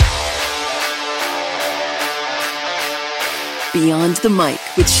Beyond the Mic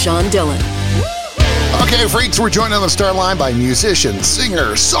with Sean Dillon. Okay, freaks, we're joined on the start line by musician,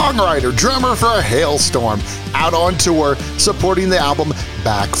 singer, songwriter, drummer for Halestorm, out on tour, supporting the album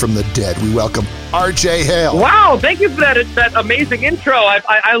Back from the Dead. We welcome RJ Hale. Wow, thank you for that amazing intro.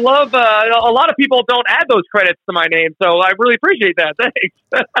 I love, a lot of people don't add those credits to my name, so I really appreciate that. Thanks.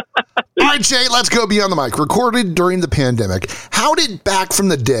 RJ, let's go Beyond the Mic. Recorded during the pandemic. How did Back from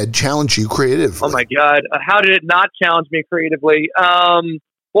the Dead challenge you creatively? Oh my God, how did it not challenge me creatively?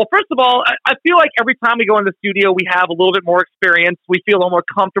 Well, first of all, I feel like every time we go in the studio, we have a little bit more experience. We feel a little more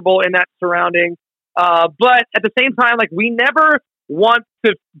comfortable in that surrounding. But at the same time, like, we never want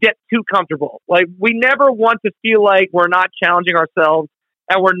to get too comfortable. Like, we never want to feel like we're not challenging ourselves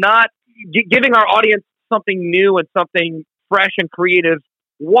and we're not giving our audience something new and something fresh and creative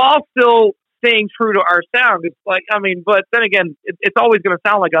while still staying true to our sound. It's like, I mean, but then again, it's always going to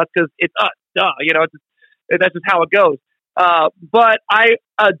sound like us because it's us. Duh, you know, that's just how it goes. But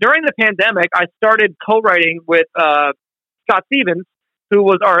during the pandemic, I started co-writing with Scott Stevens, who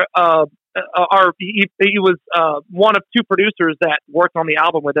was he was one of two producers that worked on the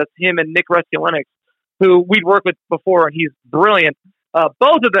album with us, him and Nick Reskulinix, who we'd worked with before, and he's brilliant.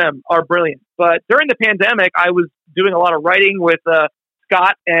 Both of them are brilliant. But during the pandemic, I was doing a lot of writing with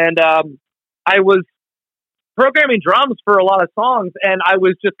Scott, and I was programming drums for a lot of songs, and I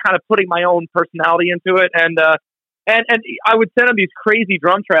was just kind of putting my own personality into it, and I would send him these crazy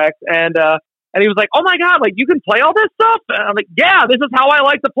drum tracks, and he was like, "Oh my God, like, you can play all this stuff?" And I'm like, "Yeah, this is how I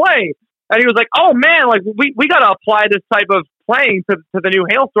like to play." And he was like, "Oh man, like, we got to apply this type of playing to the new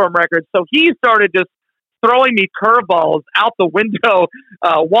Halestorm record." So he started just throwing me curveballs out the window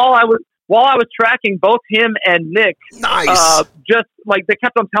while I was tracking both him and Nick. Nice. Just like, they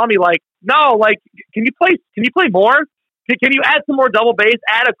kept on telling me, like, "No, like, can you play more? Can you add some more double bass?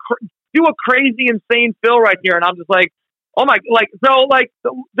 Do a crazy, insane fill right here." And I'm just like, oh my, like, so, like,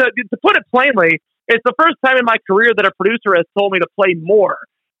 to put it plainly, it's the first time in my career that a producer has told me to play more.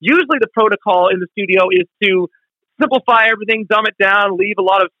 Usually the protocol in the studio is to simplify everything, dumb it down, leave a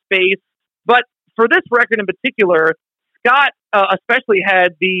lot of space. But for this record in particular, Scott especially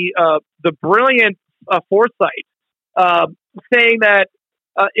had the brilliant foresight, saying that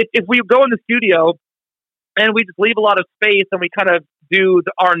if we go in the studio and we just leave a lot of space and we kind of do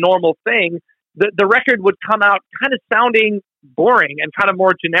our normal thing, the record would come out kind of sounding boring and kind of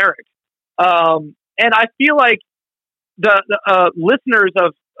more generic. And I feel like the listeners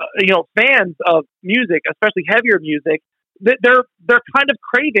of, fans of music, especially heavier music, they're kind of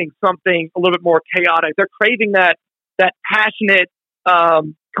craving something a little bit more chaotic. They're craving that passionate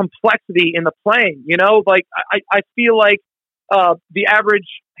complexity in the playing. You know, like, I feel like the average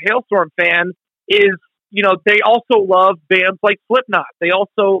Halestorm fan is, they also love bands like Slipknot. They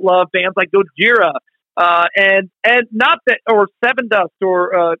also love bands like Gojira, and not that, or Seven Dust,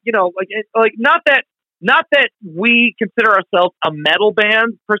 or not that we consider ourselves a metal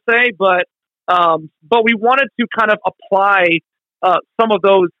band per se, but we wanted to kind of apply some of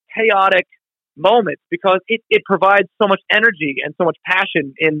those chaotic moments because it provides so much energy and so much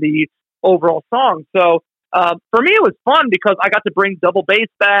passion in the overall song. So for me, it was fun because I got to bring double bass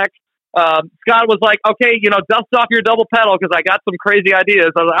back. Scott was like, "Okay, dust off your double pedal because I got some crazy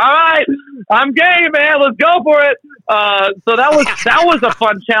ideas." I was like, "All right, I'm game, man. Let's go for it." So that was a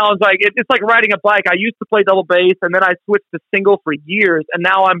fun challenge. Like, it's like riding a bike. I used to play double bass, and then I switched to single for years, and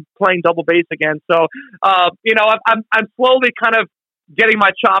now I'm playing double bass again. So, I'm slowly kind of getting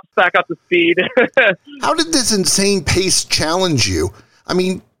my chops back up to speed. How did this insane pace challenge you? I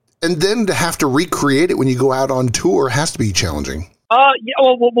mean, and then to have to recreate it when you go out on tour has to be challenging. Yeah.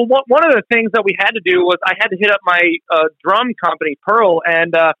 Well, one of the things that we had to do was I had to hit up my drum company, Pearl,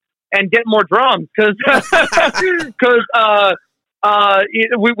 and get more drums because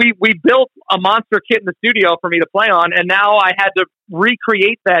we built a monster kit in the studio for me to play on, and now I had to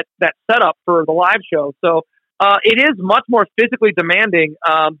recreate that setup for the live show. So it is much more physically demanding,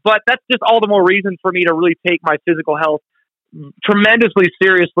 but that's just all the more reason for me to really take my physical health tremendously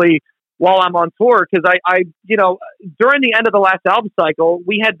seriously while I'm on tour, because I during the end of the last album cycle,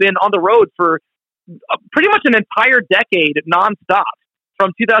 we had been on the road for pretty much an entire decade nonstop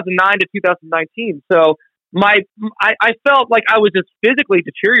from 2009 to 2019. So I felt like I was just physically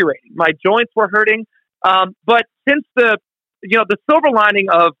deteriorating. My joints were hurting. But since the silver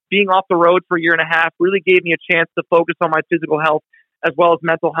lining of being off the road for a year and a half really gave me a chance to focus on my physical health as well as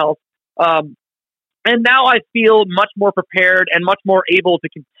mental health. And now I feel much more prepared and much more able to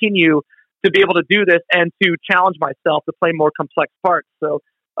continue to be able to do this and to challenge myself to play more complex parts. So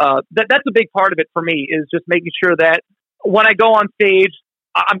that's a big part of it for me, is just making sure that when I go on stage,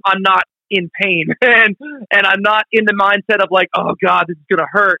 I'm not in pain and I'm not in the mindset of like, oh God, this is going to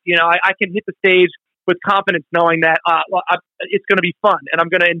hurt. I can hit the stage with confidence knowing that it's going to be fun and I'm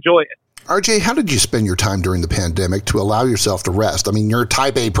going to enjoy it. RJ, how did you spend your time during the pandemic to allow yourself to rest? I mean, you're a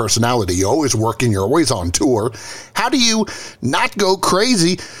type A personality. You're always working. You're always on tour. How do you not go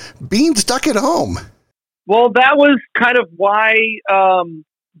crazy being stuck at home? Well, that was kind of why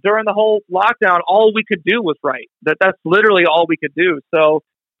during the whole lockdown, all we could do was write. That's literally all we could do. So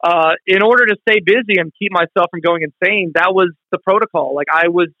in order to stay busy and keep myself from going insane, that was the protocol. Like I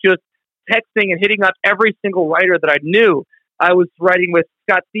was just texting and hitting up every single writer that I knew. I was writing with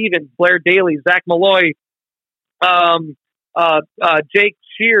Scott Stevens, Blair Daly, Zach Malloy, Jake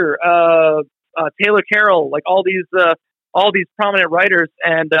Shear, Taylor Carroll, like all these prominent writers,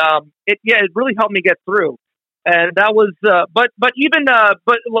 and it really helped me get through. And that was, but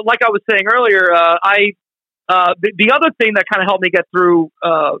like I was saying earlier, the other thing that kind of helped me get through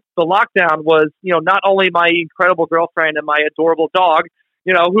the lockdown was, not only my incredible girlfriend and my adorable dog,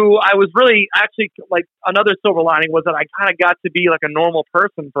 who I was really actually like another silver lining was that I kind of got to be like a normal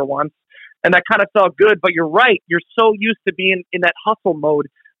person for once. And that kind of felt good. But you're right. You're so used to being in that hustle mode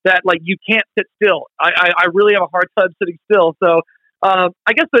that like you can't sit still. I really have a hard time sitting still. So I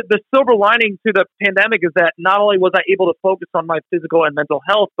guess the silver lining to the pandemic is that not only was I able to focus on my physical and mental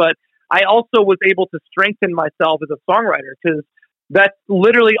health, but I also was able to strengthen myself as a songwriter, because that's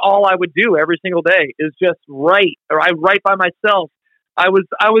literally all I would do every single day is just write, or I write by myself. I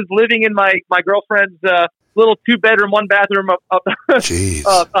was living in my girlfriend's little 2-bedroom, 1-bathroom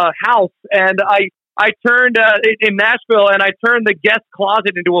house, and I turned in Nashville, and I turned the guest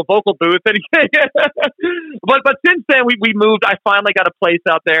closet into a vocal booth. And but since then we moved. I finally got a place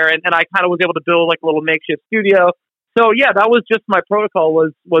out there, and I kind of was able to build like a little makeshift studio. So yeah, that was just my protocol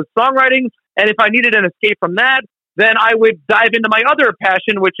was songwriting. And if I needed an escape from that, then I would dive into my other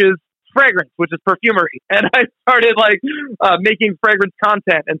passion, which is fragrance, which is perfumery. And I started like making fragrance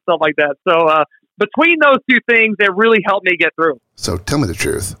content and stuff like that. So between those two things, it really helped me get through. So tell me the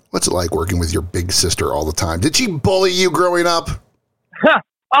truth. What's it like working with your big sister all the time? Did she bully you growing up?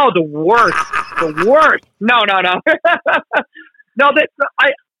 Oh, the worst. The worst. No. No,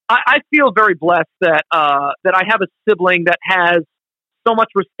 I feel very blessed that I have a sibling that has so much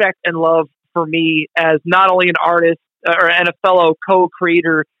respect and love for me as not only an artist and a fellow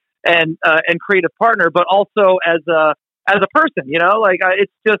co-creator and creative partner, but also as a person.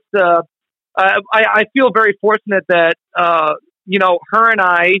 It's just I feel very fortunate that her and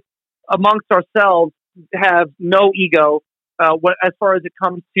I, amongst ourselves, have no ego as far as it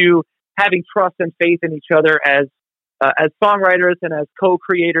comes to having trust and faith in each other as songwriters and as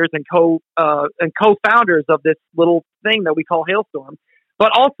co-creators and co-founders of this little thing that we call Halestorm.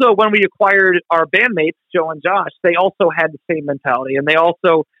 But also when we acquired our bandmates, Joe and Josh, they also had the same mentality, and they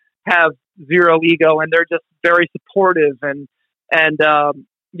also have zero ego, and they're just very supportive and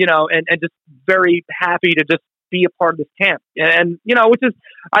just very happy to just be a part of this camp. And which is,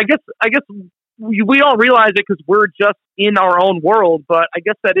 I guess we don't realize it because we're just in our own world, but I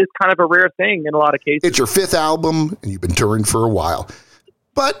guess that is kind of a rare thing in a lot of cases. It's your 5th album, and you've been touring for a while.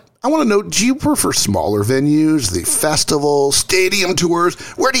 But I want to know, do you prefer smaller venues, the festivals, stadium tours?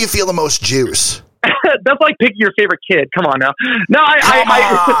 Where do you feel the most juice? That's like picking your favorite kid. Come on now. No, Come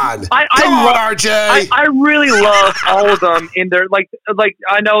on, RJ. I really love all of them in their like.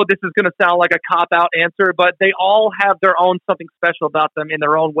 I know this is going to sound like a cop out answer, but they all have their own something special about them in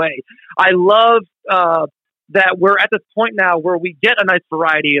their own way. I love that we're at this point now where we get a nice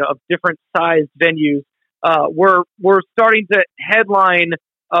variety of different sized venues. We're starting to headline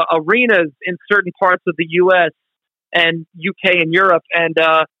arenas in certain parts of the U.S. and UK and Europe, and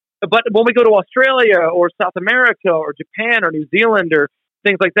but when we go to Australia or South America or Japan or New Zealand or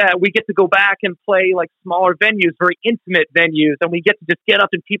things like that, we get to go back and play like smaller venues, very intimate venues, and we get to just get up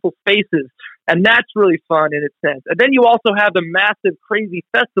in people's faces, and that's really fun in its sense. And then you also have the massive, crazy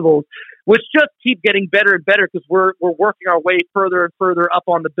festivals, which just keep getting better and better because we're working our way further and further up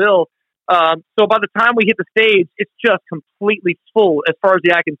on the bill. So by the time we hit the stage, it's just completely full as far as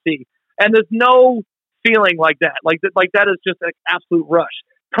the eye can see. And there's no feeling like that. Like that is just an absolute rush.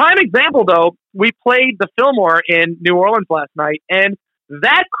 Prime example, though, we played the Fillmore in New Orleans last night, and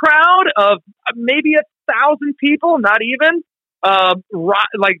that crowd of maybe 1,000 people, not even,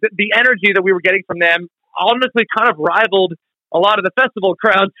 like the energy that we were getting from them honestly kind of rivaled a lot of the festival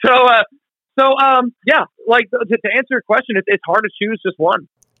crowds. So yeah, like to answer your question, it's hard to choose just one.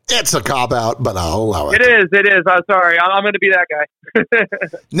 It's a cop-out, but I'll allow it. It is. I'm sorry. I'm going to be that guy.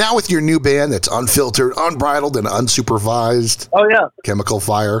 Now with your new band that's unfiltered, unbridled, and unsupervised. Oh, yeah. Chemical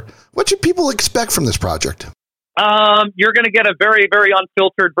Fire. What should people expect from this project? You're going to get a very, very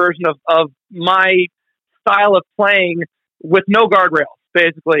unfiltered version of my style of playing with no guardrails,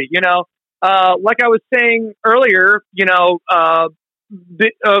 basically. Like I was saying earlier,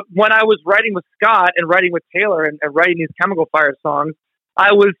 when I was writing with Scott and writing with Taylor and writing these Chemical Fire songs,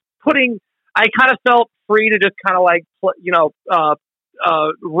 I kind of felt free to just kind of like,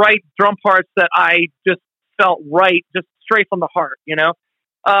 write drum parts that I just felt right, just straight from the heart,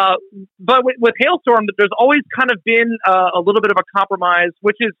 But with Halestorm, there's always kind of been a little bit of a compromise,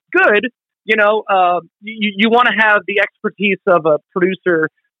 which is good. You want to have the expertise of a producer,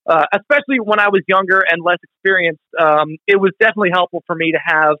 especially when I was younger and less experienced. It was definitely helpful for me to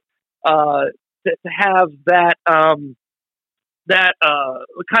have that kind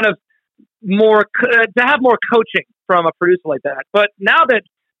of more to have more coaching from a producer like that. But now that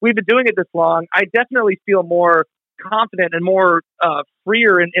we've been doing it this long, I definitely feel more confident and more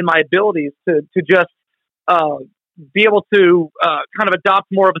freer in my abilities to just be able to kind of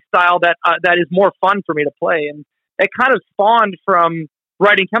adopt more of a style that is more fun for me to play. And it kind of spawned from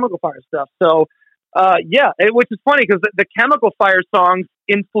writing Chemical Fire stuff. So which is funny because the Chemical Fire songs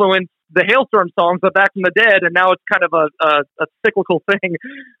influenced the Halestorm songs of Back from the Dead, and now it's kind of a cyclical thing.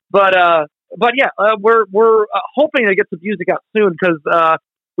 But we're hoping to get some music out soon because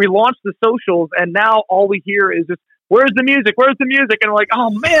we launched the socials, and now all we hear is just, "Where's the music? Where's the music?" And we're like,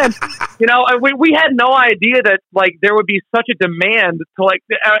 "Oh man," we had no idea that like there would be such a demand to like,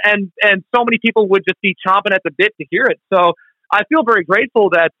 and so many people would just be chomping at the bit to hear it. So I feel very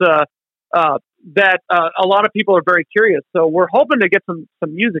grateful that a lot of people are very curious. So we're hoping to get some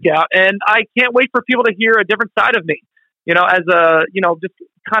music out, and I can't wait for people to hear a different side of me. Just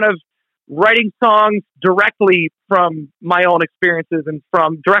kind of writing songs directly from my own experiences and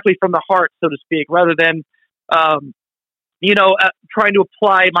directly from the heart, so to speak, rather than trying to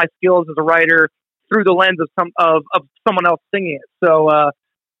apply my skills as a writer through the lens of someone else singing it. So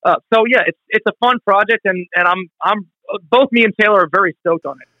it's a fun project, and I'm both me and Taylor are very stoked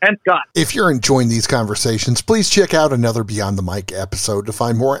on it, and Scott. If you're enjoying these conversations, please check out another Beyond the Mic episode to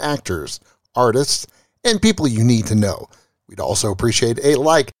find more actors, artists, and people you need to know. We'd also appreciate a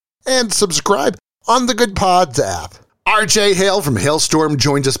like and subscribe on the Good Pods app. RJ Hale from Halestorm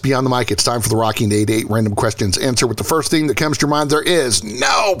joins us Beyond the Mic. It's time for the Rocking 88 random questions. Answer with the first thing that comes to your mind. There is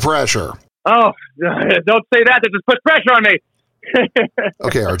no pressure. Oh, don't say that. That just puts pressure on me.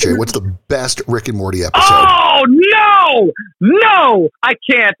 Okay, RJ, what's the best Rick and Morty episode? Oh, no, I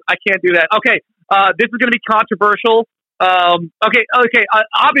can't do that. Okay. This is going to be controversial. Okay.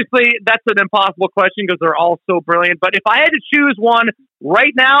 Obviously that's an impossible question because they're all so brilliant, but if I had to choose one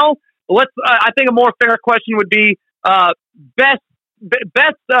right now, I think a more fair question would be, best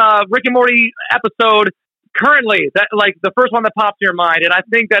Rick and Morty episode currently, that like the first one that pops in your mind. And I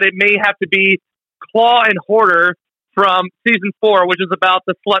think that it may have to be Claw and Hoarder from season 4, which is about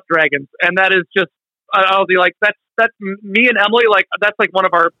the slut dragons. And that is just, I'll be like, that's me and Emily, like, that's like one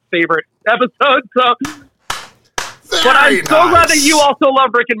of our favorite episodes. So, but I'm so glad that you also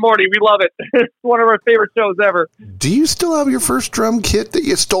love Rick and Morty. We love it. It's one of our favorite shows ever. Do you still have your first drum kit that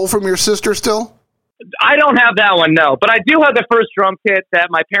you stole from your sister still? I don't have that one, no. But I do have the first drum kit that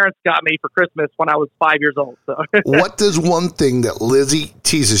my parents got me for Christmas when I was 5 years old. So, what does one thing that Lizzie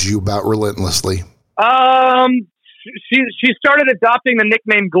teases you about relentlessly? She started adopting the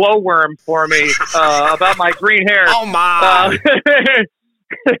nickname Glowworm for me about my green hair. Oh my!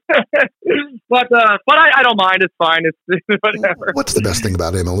 But I don't mind. It's fine. It's whatever. What's the best thing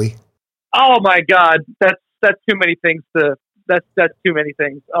about Emily? Oh my God, that's too many things to. That's too many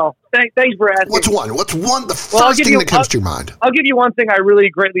things. Oh, thanks for asking. What's one? The first thing that comes to your mind? I'll give you one thing I really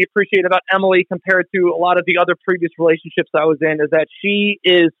greatly appreciate about Emily compared to a lot of the other previous relationships I was in is that she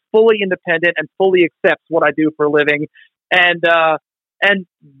is fully independent and fully accepts what I do for a living, and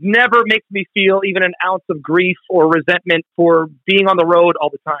never makes me feel even an ounce of grief or resentment for being on the road all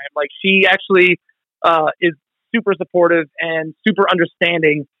the time. Like she actually is super supportive and super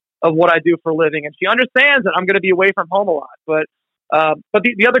understanding of what I do for a living. And she understands that I'm going to be away from home a lot. But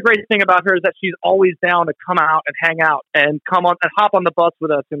the other great thing about her is that she's always down to come out and hang out and come on and hop on the bus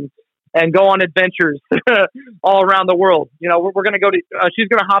with us and go on adventures all around the world. You know, we're going to go to, she's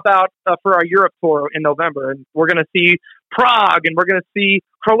going to hop out for our Europe tour in November, and we're going to see Prague and we're going to see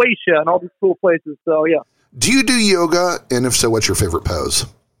Croatia and all these cool places. So yeah. Do you do yoga? And if so, what's your favorite pose?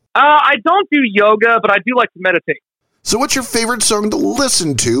 I don't do yoga, but I do like to meditate. So what's your favorite song to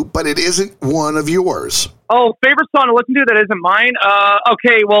listen to, but it isn't one of yours? Oh, favorite song to listen to that isn't mine?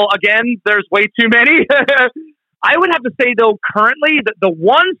 Okay, well, again, there's way too many. I would have to say, though, currently, the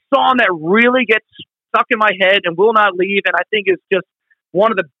one song that really gets stuck in my head and will not leave, and I think is just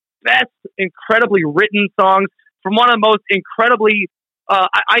one of the best, incredibly written songs, from one of the most incredibly,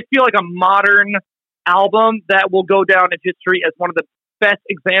 I feel like a modern album that will go down in history as one of the best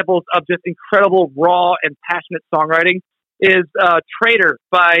examples of just incredible, raw, and passionate songwriting is Traitor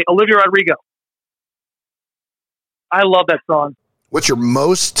by Olivia Rodrigo. I love that song. What's your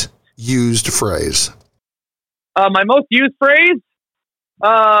most used phrase? My most used phrase?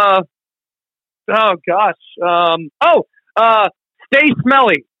 Oh, gosh. Stay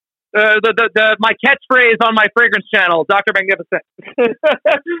smelly. My catchphrase on my fragrance channel, Dr. Magnificent.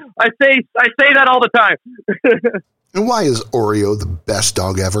 I say that all the time. And why is Oreo the best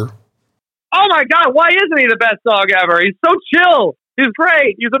dog ever? Oh my God, why isn't he the best dog ever? He's so chill. He's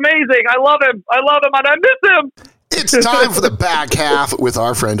great. He's amazing. I love him, and I miss him. It's time for the back half with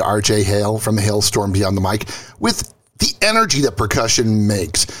our friend RJ Hale from Hailstorm Beyond the Mic. With the energy that percussion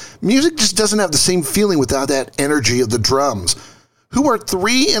makes, music just doesn't have the same feeling without that energy of the drums. Who are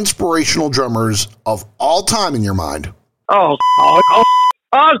 3 inspirational drummers of all time in your mind? I'm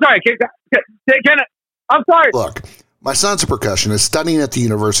sorry. I'm sorry. Look, my son's a percussionist studying at the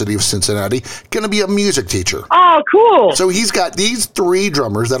University of Cincinnati, going to be a music teacher. Oh, cool. So he's got these 3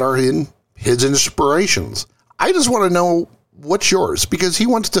 drummers that are in his inspirations. I just want to know what's yours, because he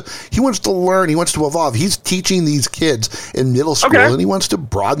wants to learn, he wants to evolve. He's teaching these kids in middle school, and he wants to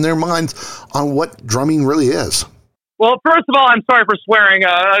broaden their minds on what drumming really is. Well, first of all, I'm sorry for swearing.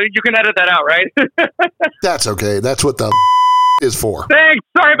 You can edit that out, right? That's okay. That's what the is for. Thanks.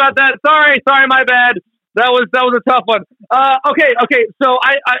 Sorry about that. Sorry, my bad. That was a tough one. Okay. So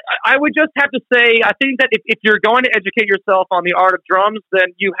I would just have to say, I think that if you're going to educate yourself on the art of drums,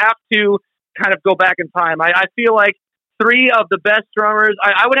 then you have to kind of go back in time. I feel like 3 of the best drummers,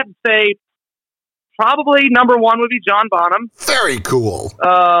 I would have to say, probably number 1 would be John Bonham. Very cool.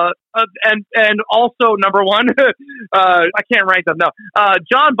 And also number 1, I can't rank them. No,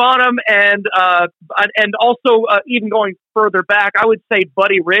 John Bonham, and also even going further back, I would say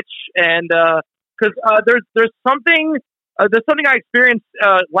Buddy Rich, and because there's something I experienced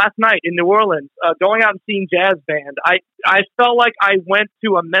last night in New Orleans, going out and seeing jazz band. I felt like I went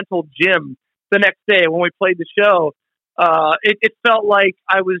to a mental gym the next day when we played the show. It felt like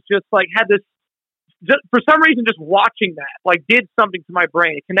I was just like had this. Just, for some reason, just watching that like did something to my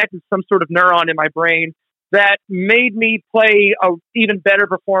brain. It connected some sort of neuron in my brain that made me play a even better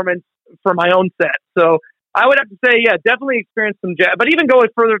performance for my own set. So I would have to say, yeah, definitely experience some jazz. But even going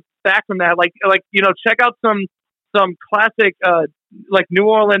further back from that, like check out some classic like New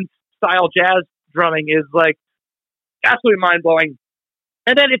Orleans style jazz drumming is like absolutely mind blowing.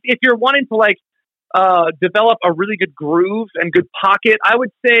 And then if you're wanting to like develop a really good groove and good pocket, I would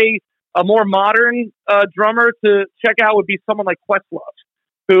say a more modern drummer to check out would be someone like Questlove,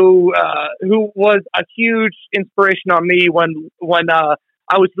 who was a huge inspiration on me when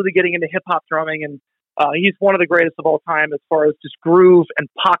I was really getting into hip hop drumming, and he's one of the greatest of all time as far as just groove and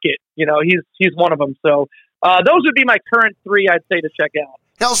pocket. He's one of them. So those would be my current 3 I'd say to check out.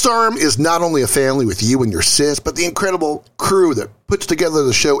 Hailstorm is not only a family with you and your sis, but the incredible crew that puts together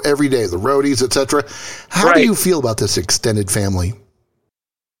the show every day, the roadies, etc. How do you feel about this extended family?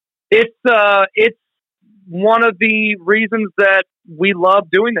 It's one of the reasons that we love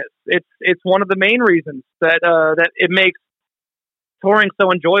doing this. It's one of the main reasons that it makes touring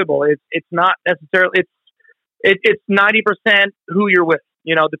so enjoyable. It's not necessarily it's 90% who you're with.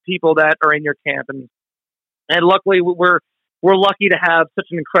 The people that are in your camp, and luckily we're lucky to have such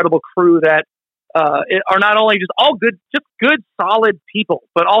an incredible crew that are not only just all good, solid people,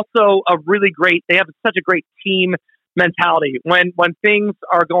 but also they have such a great team mentality. When things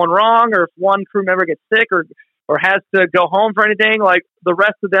are going wrong, or if one crew member gets sick or has to go home for anything, like the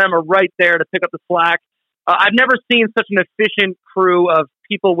rest of them are right there to pick up the slack. I've never seen such an efficient crew of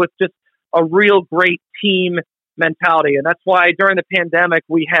people with just a real great team mentality. And that's why during the pandemic,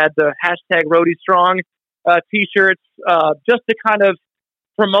 we had the #RoadieStrong t-shirts, just to kind of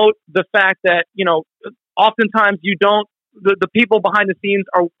promote the fact that, oftentimes the people behind the scenes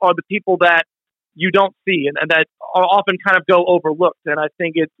are the people that you don't see and that often kind of go overlooked. And I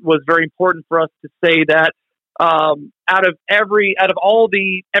think it was very important for us to say that out of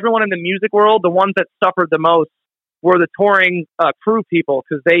everyone in the music world, the ones that suffered the most were the touring crew people,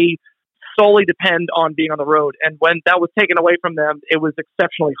 because they solely depend on being on the road. And when that was taken away from them, it was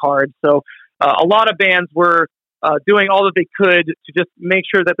exceptionally hard. So a lot of bands were doing all that they could to just make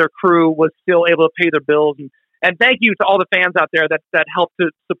sure that their crew was still able to pay their bills. And thank you to all the fans out there that help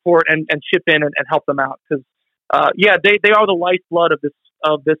to support and chip in and help them out. Because, they are the lifeblood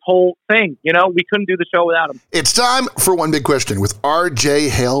of this whole thing. We couldn't do the show without them. It's time for One Big Question with RJ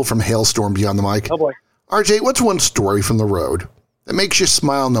Hale from Hailstorm Beyond the Mic. Oh, boy. RJ, what's one story from the road that makes you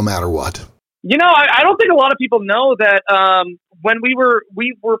smile no matter what? I don't think a lot of people know that when we were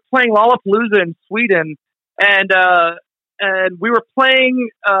playing Lollapalooza in Sweden, and we were playing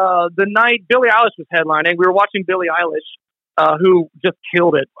the night Billie Eilish was headlining. We were watching Billie Eilish, who just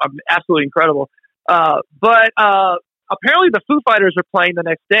killed it, absolutely incredible. But apparently the Foo Fighters are playing the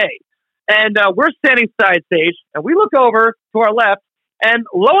next day, and we're standing side stage, and we look over to our left, and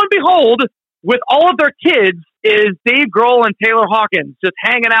lo and behold, with all of their kids, is Dave Grohl and Taylor Hawkins just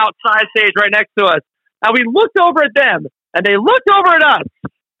hanging out side stage right next to us. And we looked over at them, and they looked over at us,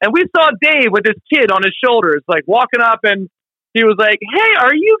 and we saw Dave with his kid on his shoulders, like walking up, and he was like, "Hey,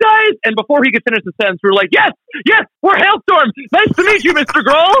 are you guys?" And before he could finish the sentence, we were like, "Yes, we're Halestorm. Nice to meet you, Mr.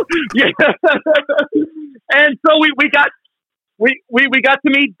 Grohl." Yeah. And so we got to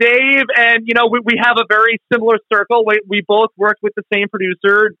meet Dave, and we have a very similar circle. We both worked with the same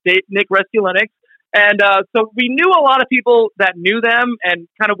producer, Nick Reskulinix, and so we knew a lot of people that knew them, and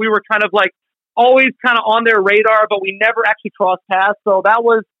we were like always on their radar, but we never actually crossed paths. So that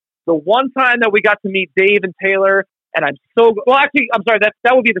was the one time that we got to meet Dave and Taylor. And I'm sorry,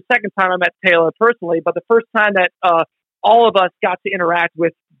 that would be the second time I met Taylor personally, but the first time that all of us got to interact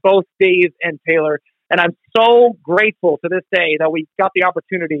with both Dave and Taylor. And I'm so grateful to this day that we got the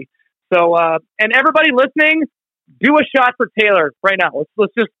opportunity. So, and everybody listening, do a shot for Taylor right now.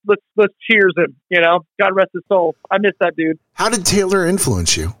 Let's cheers him. God rest his soul. I miss that dude. How did Taylor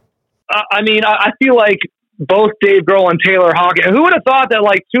influence you? I feel like both Dave Grohl and Taylor Hawkins. Who would have thought that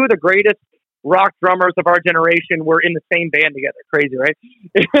two of the greatest rock drummers of our generation were in the same band together? Crazy, right?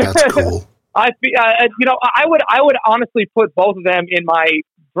 That's cool. I would honestly put both of them in my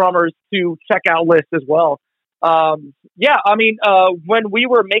drummers to check out list as well. When we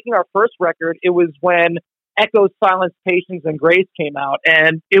were making our first record, it was when Echo's Silence, Patience, and Grace came out,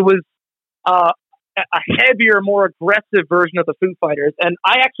 and it was a heavier, more aggressive version of the Foo Fighters. And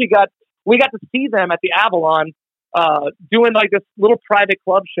we got to see them at the Avalon doing this little private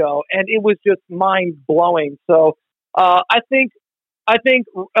club show, and it was just mind blowing. So I think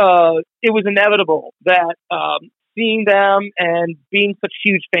it was inevitable that seeing them and being such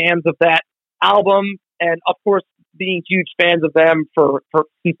huge fans of that album, and of course being huge fans of them for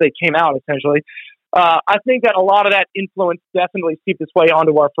since they came out, essentially. I think that a lot of that influence definitely seeped its way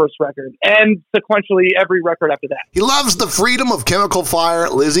onto our first record, and sequentially every record after that. He loves the freedom of Chemical Fire.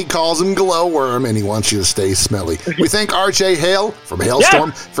 Lizzie calls him Glowworm, and he wants you to stay smelly. We thank R.J. Hale from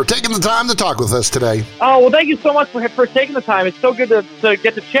Halestorm for taking the time to talk with us today. Oh, well, thank you so much for taking the time. It's so good to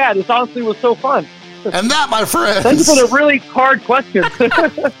get to chat. This honestly was so fun. And that, my friends... Thank you for the really hard questions. Let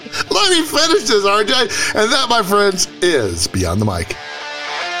me finish this, R.J. And that, my friends, is Beyond the Mic.